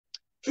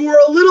For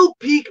a little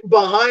peek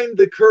behind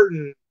the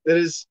curtain that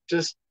is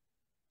just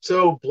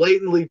so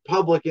blatantly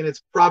public in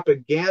its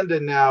propaganda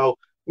now,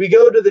 we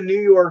go to the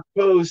New York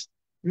Post.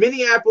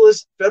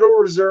 Minneapolis Federal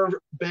Reserve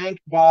Bank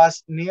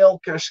boss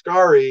Neil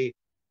Kashkari,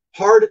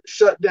 hard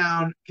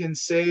shutdown can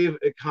save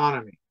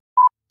economy.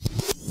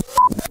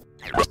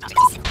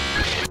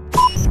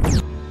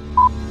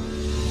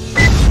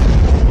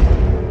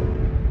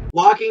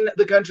 Locking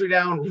the country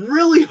down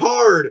really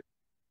hard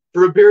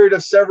for a period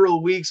of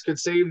several weeks could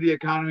save the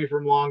economy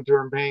from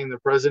long-term pain, the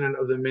president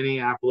of the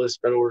Minneapolis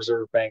Federal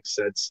Reserve Bank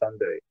said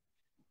Sunday.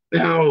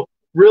 Now,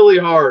 really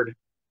hard.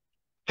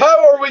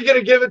 How are we going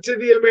to give it to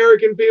the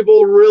American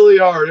people really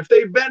hard? If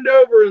they bend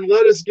over and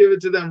let us give it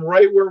to them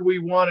right where we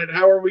want it,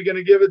 how are we going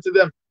to give it to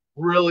them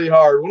really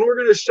hard? When we're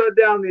going to shut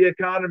down the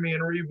economy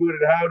and reboot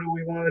it, how do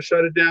we want to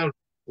shut it down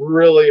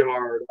really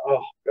hard?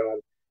 Oh, God.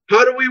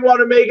 How do we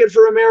want to make it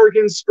for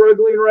Americans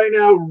struggling right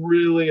now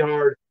really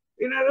hard?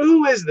 You know,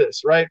 who is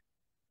this, right?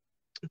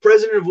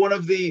 President of one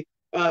of the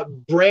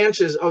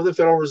branches of the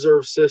Federal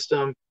Reserve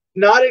System,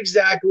 not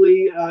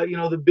exactly,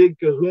 the big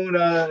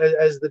kahuna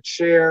as the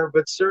chair,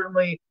 but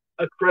certainly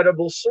a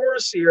credible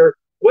source here.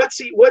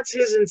 What's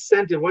his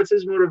incentive? What's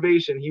his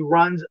motivation? He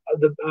runs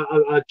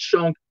a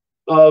chunk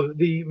of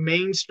the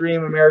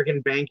mainstream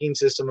American banking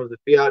system of the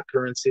fiat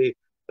currency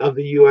of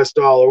the U.S.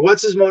 dollar.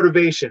 What's his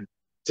motivation?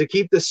 To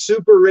keep the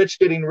super rich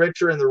getting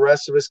richer and the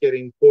rest of us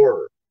getting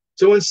poorer.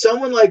 So when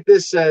someone like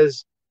this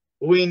says,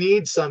 we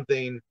need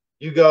something,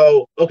 you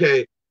go,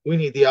 okay, we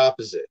need the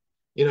opposite.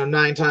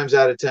 9 times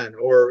out of 10.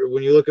 Or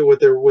when you look at what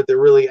they're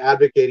really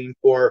advocating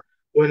for,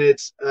 when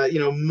it's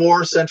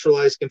more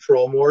centralized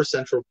control, more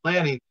central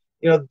planning,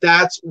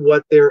 that's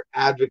what they're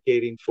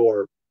advocating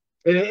for.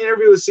 In an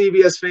interview with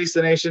CBS Face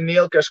the Nation,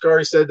 Neil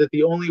Kashkari said that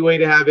the only way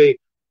to have a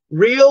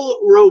real,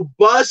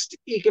 robust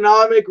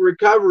economic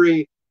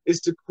recovery is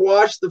to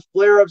quash the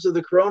flare-ups of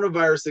the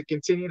coronavirus that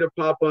continue to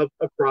pop up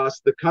across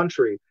the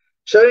country.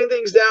 Shutting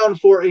things down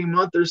for a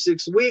month or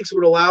 6 weeks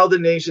would allow the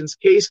nation's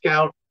case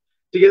count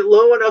to get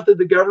low enough that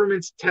the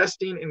government's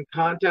testing and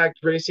contact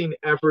tracing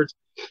efforts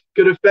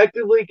could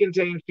effectively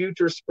contain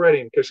future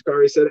spreading,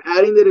 Kashkari said,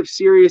 adding that if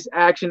serious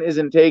action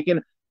isn't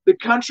taken, the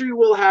country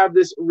will have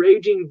this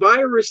raging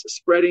virus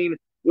spreading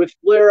with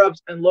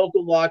flare-ups and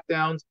local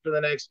lockdowns for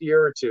the next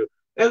year or two.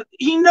 And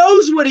he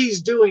knows what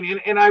he's doing.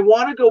 And I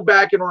want to go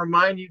back and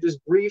remind you just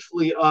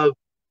briefly of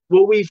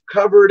what we've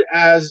covered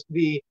as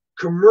the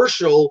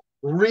commercial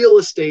real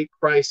estate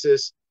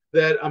crisis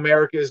that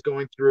America is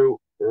going through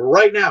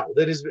right now.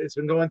 It's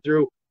been going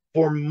through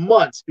for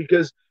months,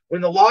 because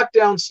when the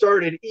lockdown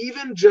started,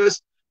 even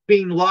just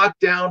being locked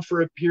down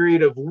for a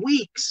period of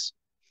weeks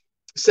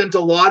sent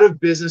a lot of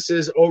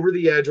businesses over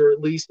the edge, or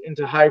at least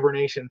into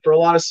hibernation. For a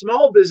lot of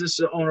small business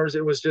owners,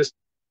 it was just,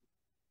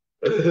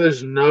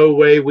 there's no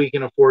way we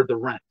can afford the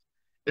rent.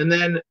 And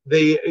then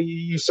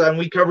you saw, and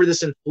we covered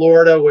this in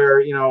Florida, where,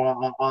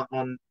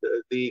 on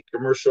the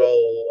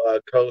commercial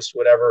coast,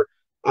 whatever,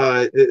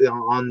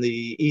 on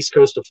the east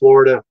coast of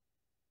Florida,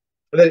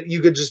 that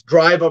you could just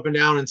drive up and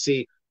down and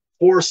see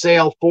for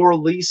sale, for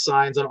lease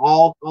signs on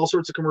all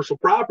sorts of commercial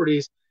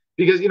properties,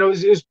 because, it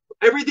was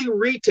everything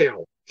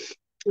retail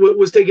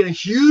was taking a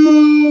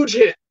huge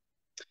hit.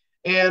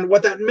 And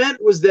what that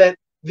meant was that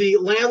the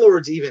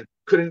landlords even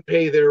couldn't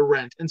pay their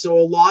rent. And so a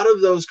lot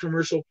of those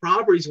commercial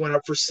properties went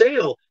up for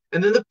sale.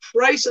 And then the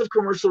price of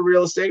commercial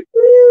real estate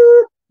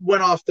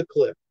went off the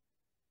cliff.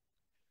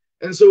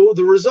 And so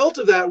the result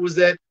of that was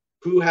that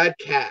who had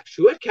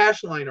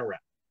cash lying around?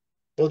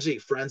 Well, gee,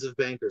 friends of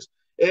bankers.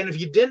 And if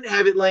you didn't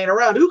have it laying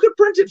around, who could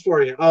print it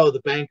for you? Oh,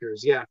 the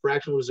bankers. Yeah,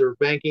 fractional reserve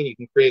banking. You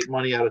can create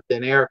money out of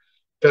thin air.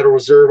 Federal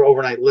Reserve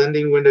overnight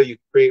lending window. You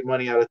can create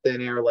money out of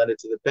thin air, lend it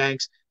to the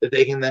banks that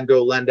they can then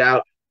go lend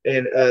out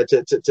and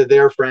to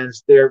their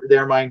friends, their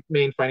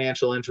main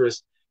financial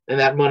interest. And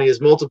that money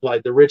is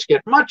multiplied. The rich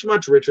get much,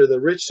 much richer.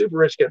 The rich, super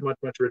rich, get much,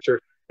 much richer.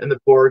 And the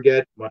poor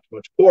get much,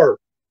 much poorer.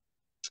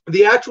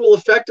 The actual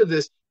effect of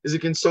this is a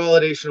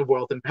consolidation of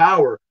wealth and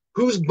power.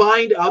 Who's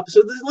buying up?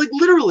 So this, like,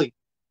 literally,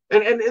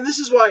 and this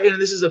is why, and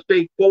this is a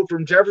fake quote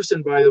from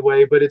Jefferson, by the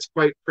way, but it's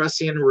quite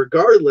prescient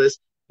regardless,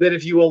 that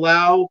if you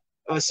allow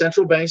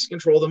central banks to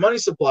control the money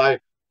supply,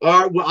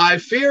 I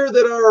fear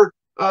that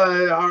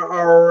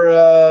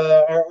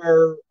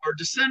our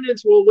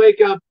descendants will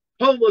wake up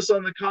homeless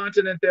on the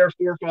continent their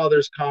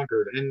forefathers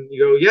conquered. And you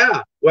go,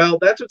 yeah, well,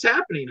 that's what's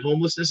happening.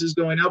 Homelessness is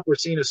going up. We're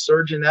seeing a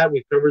surge in that.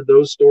 We've covered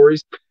those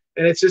stories.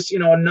 And it's just,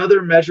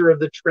 another measure of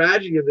the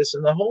tragedy of this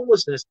and the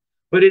homelessness.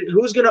 But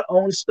who's going to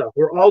own stuff?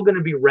 We're all going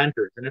to be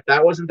renters. And if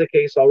that wasn't the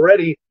case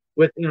already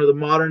with, the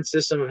modern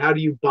system of how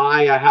do you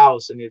buy a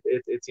house, and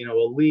it's a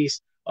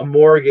lease, a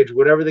mortgage,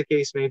 whatever the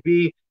case may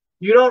be,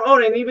 you don't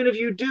own it. And even if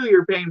you do,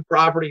 you're paying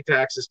property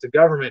taxes to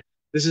government.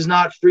 This is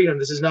not freedom.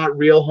 This is not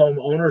real home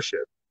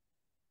ownership.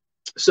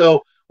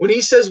 So when he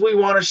says we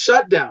want to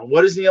shut down,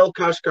 what is Neil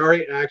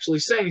Kashkari actually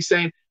saying? He's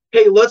saying,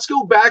 hey, let's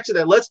go back to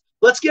that.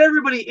 Let's get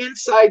everybody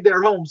inside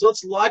their homes.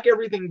 Let's lock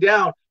everything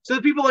down so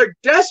that people are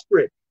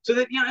desperate. So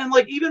that, and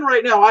like even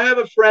right now, I have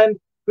a friend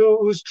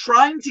who's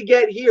trying to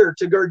get here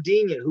to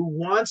Gardenia, who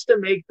wants to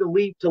make the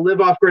leap to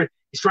live off grid.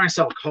 He's trying to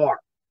sell a car.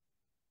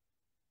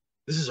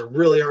 This is a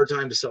really hard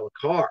time to sell a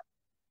car.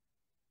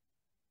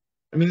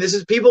 I mean, this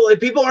is people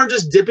aren't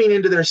just dipping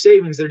into their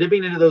savings, they're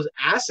dipping into those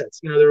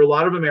assets. You know, there are a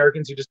lot of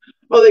Americans who just,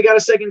 oh, they got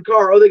a second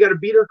car, oh, they got a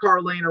beater car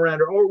laying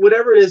around, or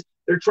whatever it is,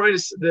 they're trying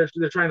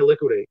to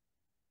liquidate.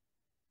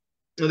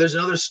 You know, there's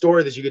another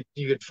story that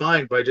you could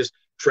find by just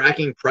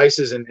tracking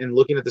prices and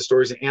looking at the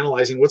stories and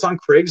analyzing what's on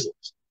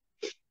Craigslist.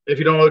 If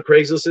you don't know what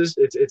Craigslist is,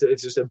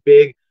 it's just a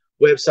big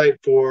website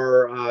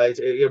for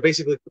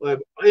basically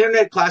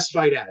internet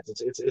classified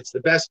ads. It's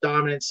the best,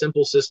 dominant,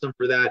 simple system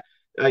for that.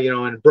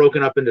 And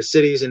broken up into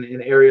cities and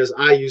in areas.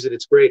 I use it.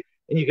 It's great.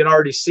 And you can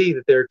already see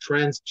that there are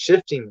trends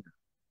shifting.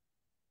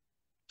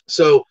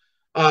 So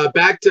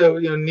back to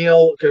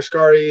Neil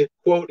Kashkari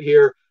quote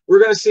here. We're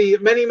going to see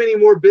many, many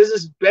more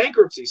business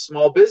bankruptcies,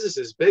 small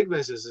businesses, big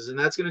businesses, and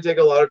that's going to take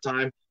a lot of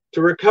time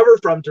to recover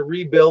from, to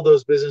rebuild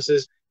those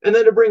businesses, and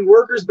then to bring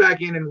workers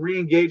back in and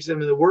re-engage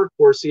them in the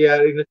workforce. Yeah,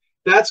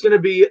 that's going to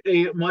be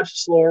a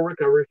much slower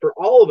recovery for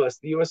all of us.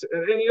 The U.S.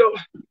 and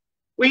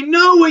we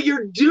know what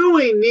you're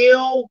doing,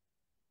 Neil.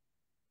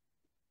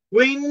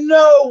 We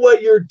know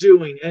what you're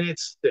doing, and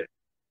it's sick.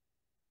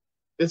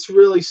 It's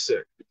really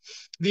sick.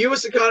 The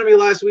U.S. economy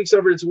last week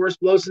suffered its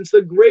worst blow since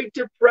the Great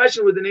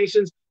Depression, with the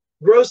nation's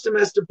gross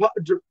domestic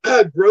product,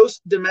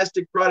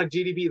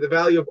 GDP, the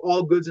value of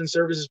all goods and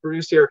services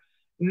produced here,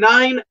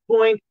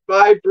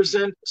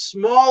 9.5%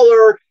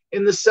 smaller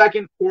in the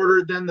second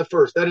quarter than the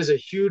first. That is a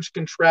huge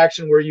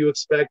contraction where you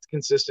expect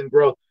consistent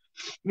growth.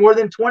 More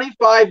than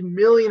 25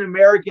 million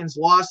Americans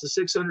lost the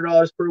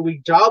 $600 per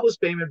week jobless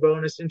payment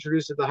bonus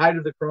introduced at the height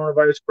of the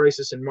coronavirus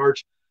crisis in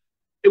March.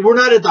 We're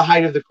not at the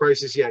height of the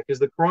crisis yet, because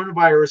the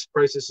coronavirus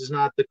crisis is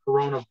not the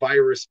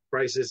coronavirus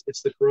crisis.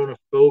 It's the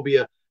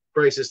coronaphobia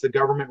crisis, the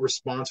government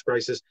response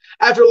crisis.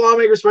 After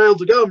lawmakers failed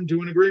to come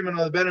to an agreement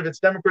on the benefits,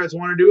 Democrats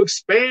wanted to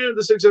expand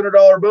the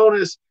 $600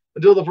 bonus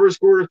until the first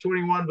quarter of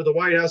 21, but the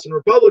White House and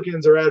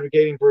Republicans are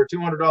advocating for a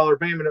 $200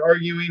 payment,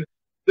 arguing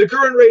the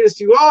current rate is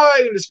too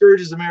high and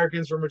discourages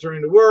Americans from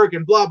returning to work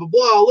and blah, blah,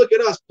 blah. Look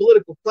at us,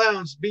 political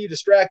clowns, be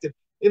distracted.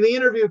 In the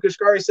interview,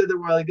 Kashkari said that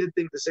while he did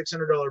think the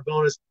 $600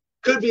 bonus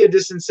could be a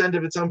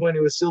disincentive at some point,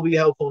 it would still be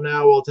helpful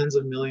now while tens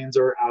of millions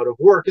are out of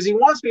work, because he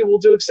wants people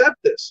to accept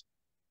this.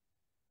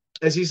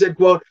 As he said,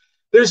 quote,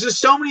 there's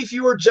just so many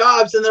fewer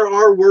jobs than there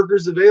are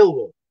workers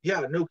available.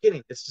 Yeah, no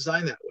kidding. It's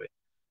designed that way.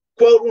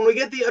 Quote, when we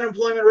get the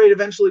unemployment rate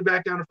eventually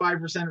back down to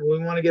 5%,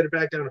 we want to get it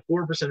back down to 4%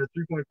 or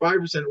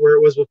 3.5% where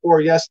it was before,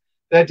 yes,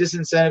 that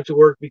disincentive to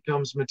work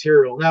becomes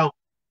material. Now,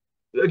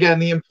 again,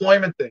 the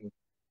employment thing.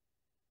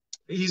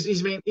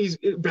 He's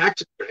back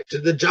to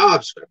the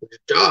jobs.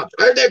 Jobs.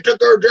 They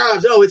took our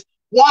jobs. No, it's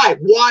why?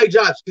 Why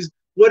jobs? Because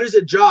what is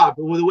a job?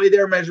 Well, the way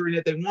they're measuring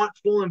it, they want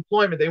full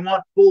employment. They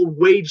want full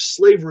wage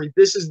slavery.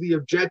 This is the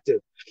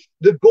objective.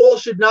 The goal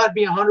should not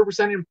be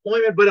 100%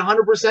 employment, but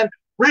 100%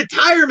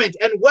 retirement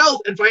and wealth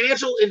and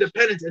financial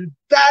independence. And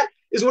that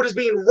is what is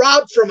being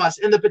robbed from us.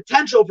 And the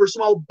potential for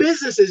small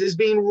businesses is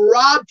being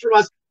robbed from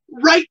us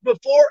right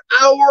before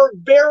our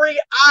very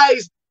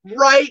eyes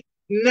right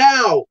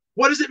now.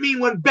 What does it mean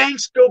when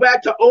banks go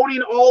back to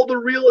owning all the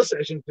real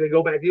estate? They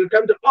go back, you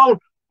come to own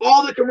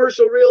all the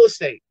commercial real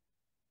estate.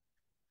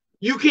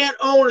 You can't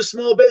own a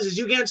small business.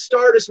 You can't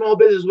start a small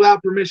business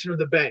without permission of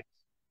the bank.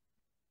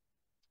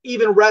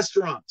 Even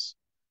restaurants.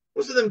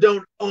 Most of them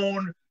don't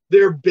own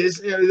their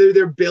business,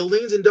 their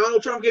buildings, and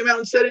Donald Trump came out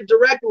and said it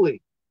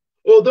directly.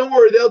 Well, don't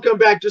worry, they'll come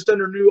back just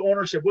under new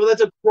ownership. Well,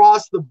 that's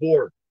across the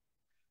board.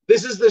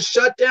 This is the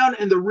shutdown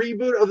and the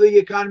reboot of the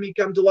economy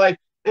come to life.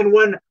 And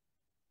when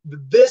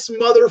this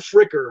mother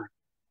fricker,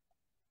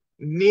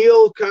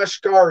 Neil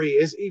Kashkari,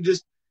 is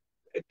just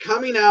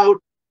coming out,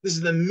 this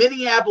is the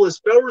Minneapolis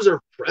Federal Reserve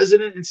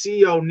President and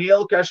CEO,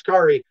 Neil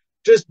Kashkari,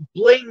 just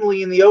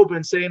blatantly in the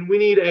open saying we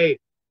need a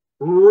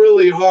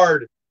really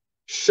hard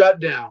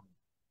shutdown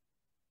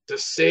to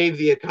save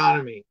the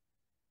economy.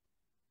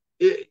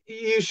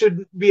 You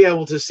should be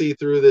able to see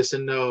through this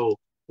and know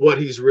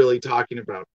what he's really talking about.